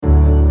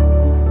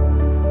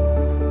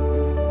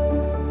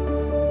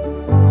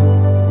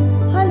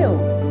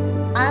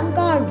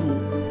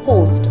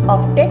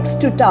of Text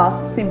to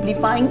Task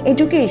Simplifying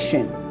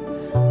Education.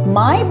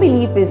 My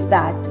belief is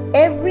that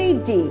every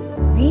day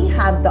we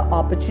have the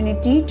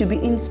opportunity to be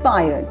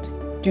inspired,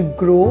 to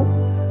grow,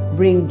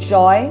 bring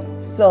joy,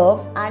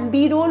 serve, and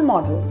be role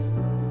models.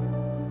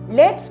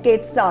 Let's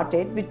get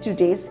started with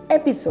today's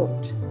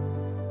episode.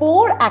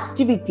 4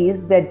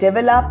 activities that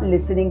develop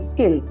listening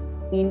skills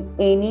in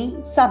any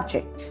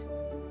subject.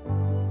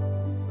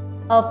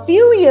 A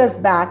few years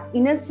back,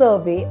 in a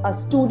survey, a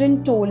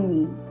student told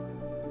me,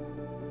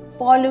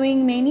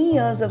 following many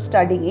years of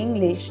studying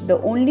English,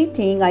 the only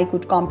thing I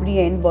could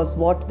comprehend was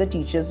what the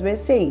teachers were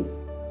saying.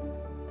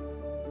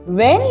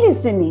 When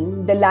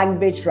listening, the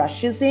language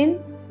rushes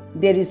in.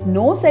 There is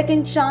no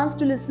second chance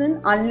to listen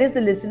unless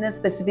the listener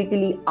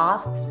specifically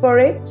asks for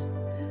it.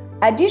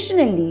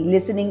 Additionally,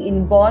 listening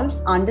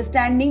involves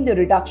understanding the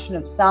reduction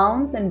of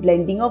sounds and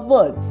blending of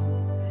words.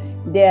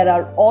 There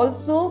are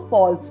also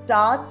false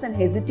starts and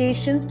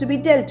hesitations to be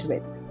dealt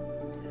with.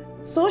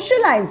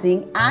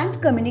 Socializing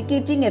and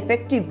communicating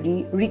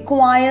effectively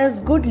requires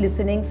good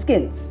listening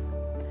skills.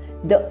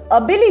 The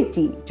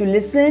ability to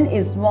listen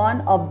is one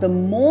of the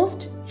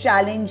most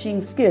challenging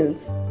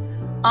skills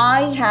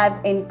I have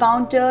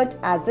encountered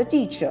as a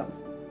teacher.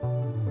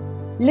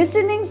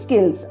 Listening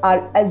skills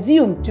are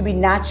assumed to be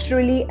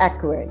naturally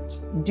acquired.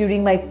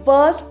 During my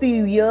first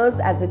few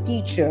years as a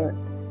teacher,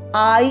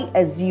 I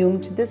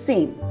assumed the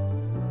same.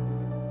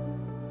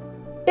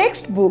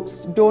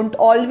 Textbooks don't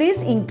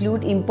always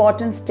include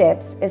important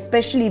steps,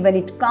 especially when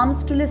it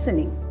comes to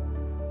listening.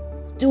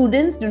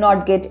 Students do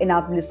not get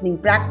enough listening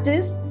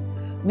practice.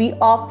 We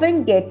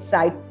often get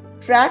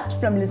sidetracked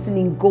from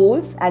listening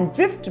goals and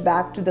drift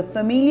back to the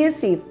familiar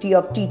safety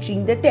of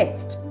teaching the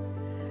text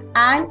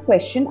and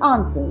question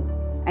answers,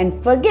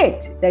 and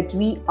forget that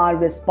we are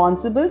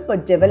responsible for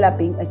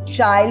developing a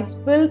child's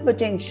full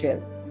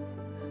potential.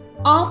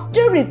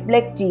 After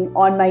reflecting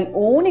on my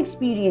own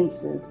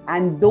experiences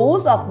and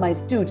those of my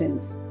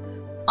students,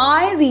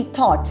 I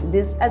rethought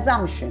this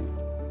assumption.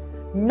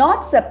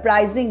 Not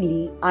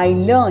surprisingly, I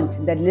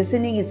learned that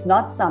listening is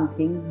not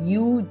something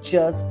you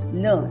just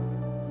learn.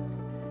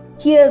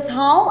 Here's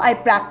how I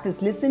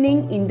practice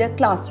listening in the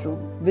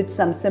classroom with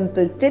some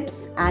simple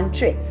tips and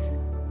tricks.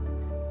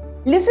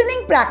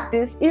 Listening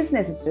practice is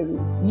necessary.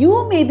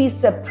 You may be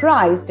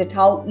surprised at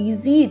how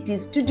easy it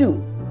is to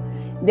do.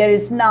 There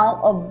is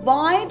now a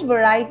wide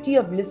variety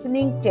of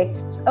listening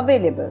texts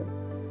available,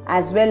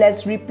 as well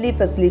as replay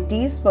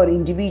facilities for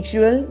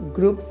individual,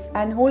 groups,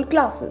 and whole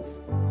classes.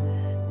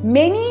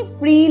 Many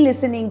free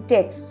listening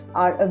texts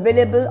are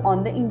available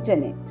on the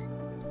internet,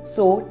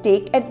 so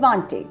take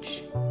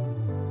advantage.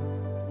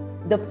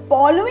 The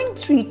following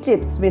 3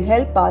 tips will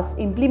help us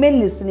implement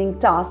listening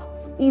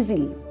tasks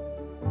easily.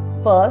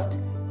 First,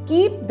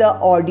 keep the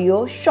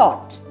audio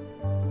short.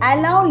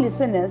 Allow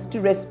listeners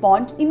to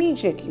respond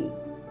immediately.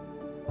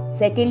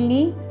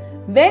 Secondly,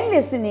 when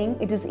listening,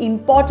 it is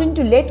important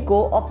to let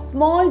go of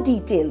small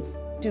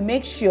details to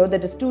make sure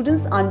that the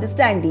student's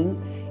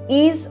understanding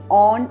is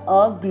on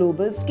a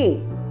global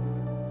scale.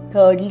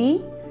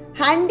 Thirdly,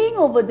 handing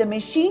over the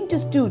machine to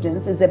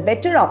students is a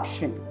better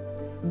option.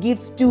 Give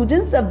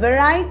students a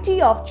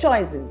variety of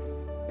choices.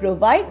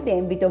 Provide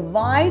them with a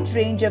wide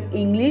range of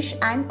English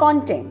and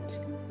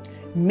content.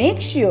 Make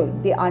sure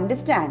they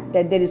understand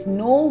that there is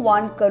no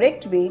one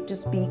correct way to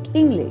speak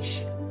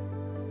English.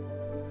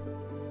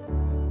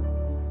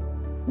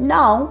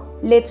 Now,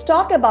 let's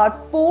talk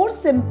about 4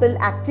 simple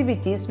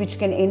activities which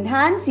can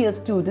enhance your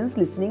students'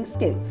 listening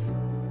skills.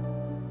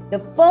 The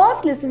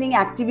first listening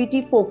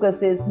activity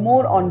focuses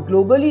more on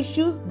global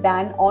issues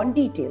than on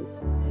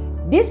details.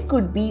 This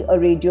could be a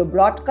radio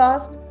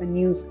broadcast, a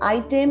news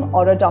item,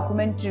 or a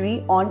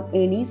documentary on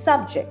any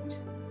subject.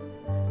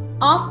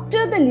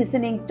 After the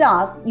listening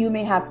task, you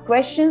may have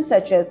questions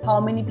such as how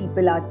many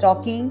people are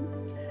talking,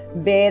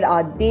 where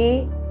are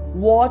they,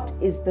 what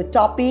is the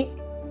topic,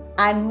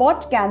 and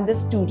what can the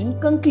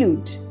student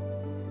conclude.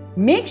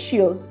 Make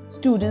sure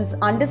students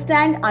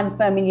understand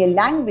unfamiliar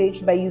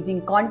language by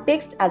using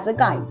context as a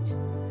guide.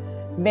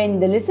 When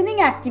the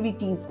listening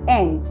activities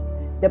end,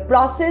 the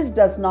process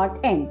does not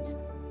end.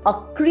 A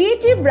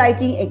creative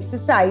writing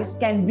exercise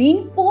can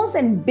reinforce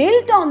and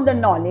build on the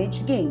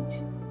knowledge gained.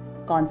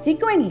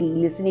 Consequently,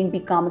 listening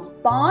becomes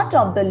part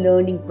of the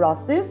learning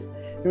process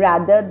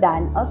rather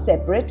than a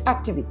separate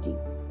activity.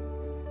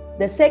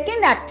 The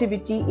second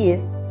activity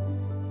is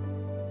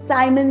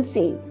Simon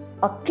Says,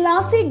 a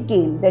classic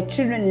game that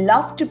children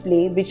love to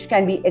play which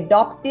can be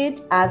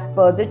adopted as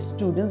per the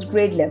student's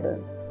grade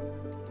level.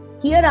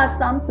 Here are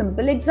some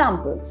simple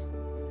examples.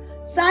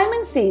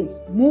 Simon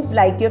says, move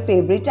like your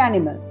favorite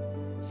animal.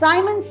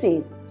 Simon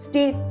says,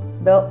 state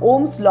the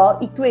Ohm's law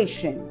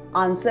equation.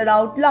 Answer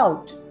out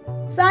loud.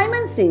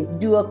 Simon says,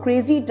 do a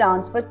crazy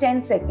dance for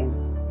 10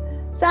 seconds.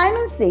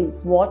 Simon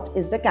says, what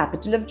is the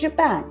capital of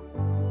Japan?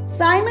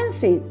 Simon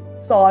says,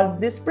 solve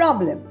this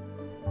problem.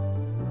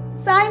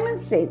 Simon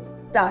says,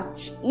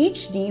 touch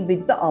each knee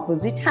with the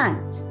opposite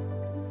hand.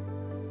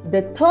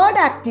 The third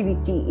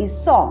activity is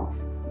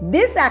songs.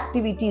 This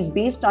activity is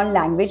based on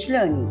language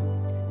learning.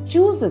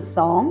 Choose a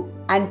song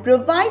and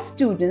provide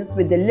students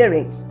with the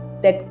lyrics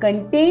that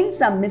contain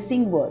some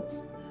missing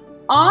words.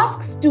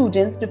 Ask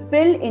students to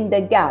fill in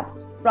the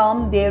gaps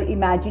from their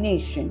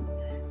imagination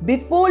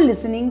before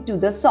listening to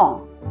the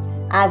song.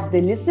 As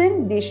they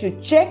listen, they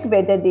should check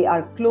whether they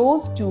are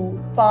close to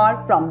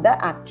far from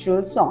the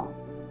actual song.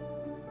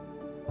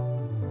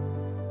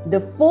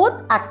 The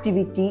fourth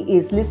activity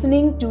is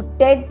listening to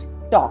TED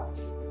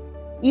Talks.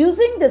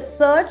 Using the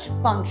search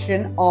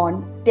function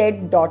on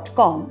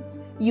TED.com,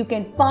 you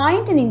can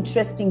find an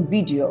interesting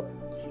video.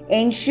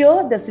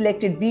 Ensure the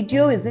selected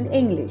video is in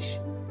English.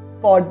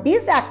 For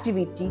this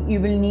activity, you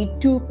will need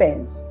 2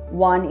 pens,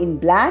 one in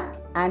black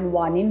and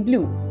one in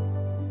blue.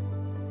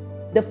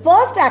 The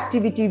first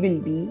activity will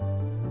be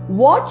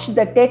watch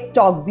the TED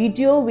Talk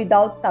video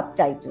without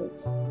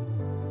subtitles.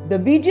 The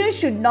video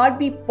should not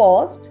be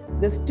paused.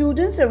 The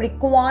students are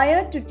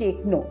required to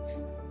take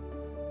notes.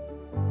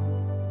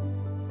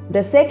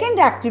 The second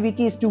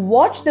activity is to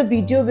watch the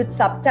video with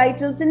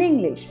subtitles in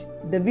English.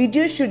 The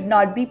video should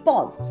not be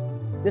paused.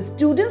 The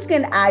students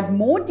can add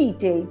more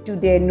detail to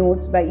their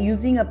notes by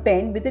using a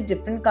pen with a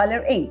different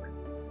color ink.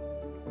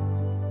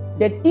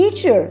 The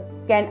teacher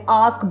can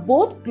ask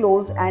both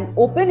closed and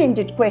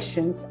open-ended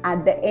questions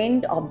at the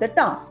end of the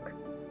task.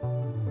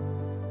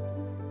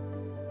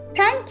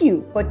 Thank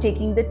you for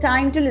taking the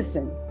time to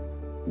listen.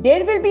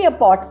 There will be a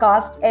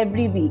podcast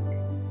every week.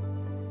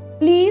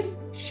 Please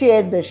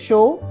share the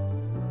show.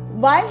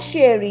 While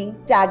sharing,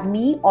 tag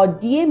me or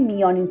DM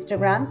me on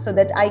Instagram so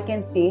that I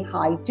can say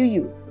hi to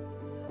you.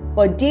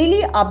 For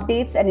daily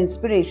updates and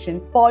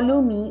inspiration,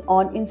 follow me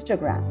on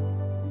Instagram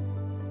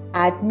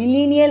at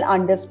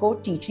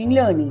millennial_teaching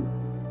learning.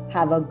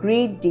 Have a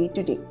great day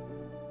today.